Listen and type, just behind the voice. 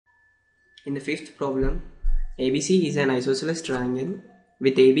In the fifth problem, ABC is an isosceles triangle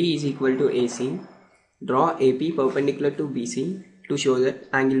with AB is equal to AC. Draw AP perpendicular to BC to show that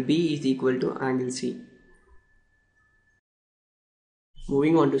angle B is equal to angle C.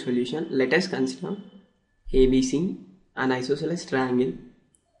 Moving on to solution, let us consider ABC, an isosceles triangle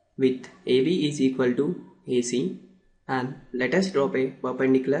with AB is equal to AC, and let us drop a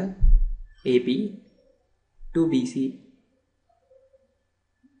perpendicular AP to BC.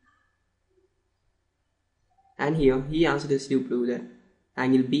 And here he asked us to prove that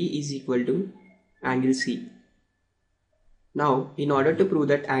angle B is equal to angle C. Now, in order to prove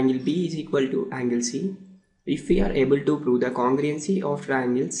that angle B is equal to angle C, if we are able to prove the congruency of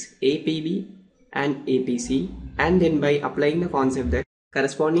triangles APB and APC, and then by applying the concept that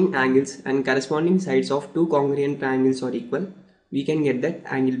corresponding angles and corresponding sides of two congruent triangles are equal, we can get that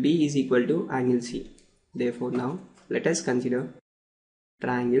angle B is equal to angle C. Therefore, now let us consider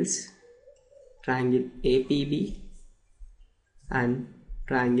triangle APB and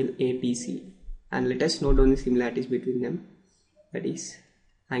triangle APC, and let us note down the similarities between them. That is,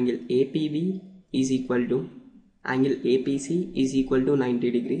 angle APB is equal to angle APC is equal to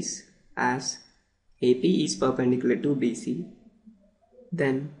 90 degrees, as AP is perpendicular to BC.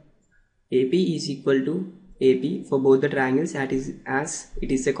 Then AP is equal to AP for both the triangles, as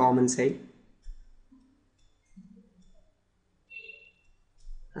it is a common side.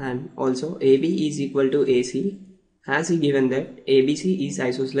 And also AB is equal to AC, as given that ABC is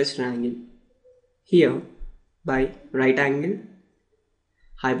isosceles triangle. Here, by right angle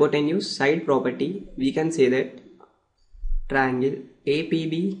hypotenuse side property, we can say that triangle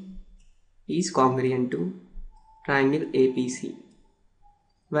APB is congruent to triangle APC.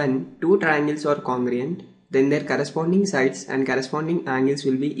 When two triangles are congruent, then their corresponding sides and corresponding angles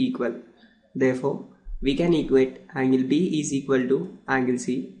will be equal. Therefore, we can equate angle B is equal to angle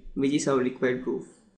C, which is our required proof.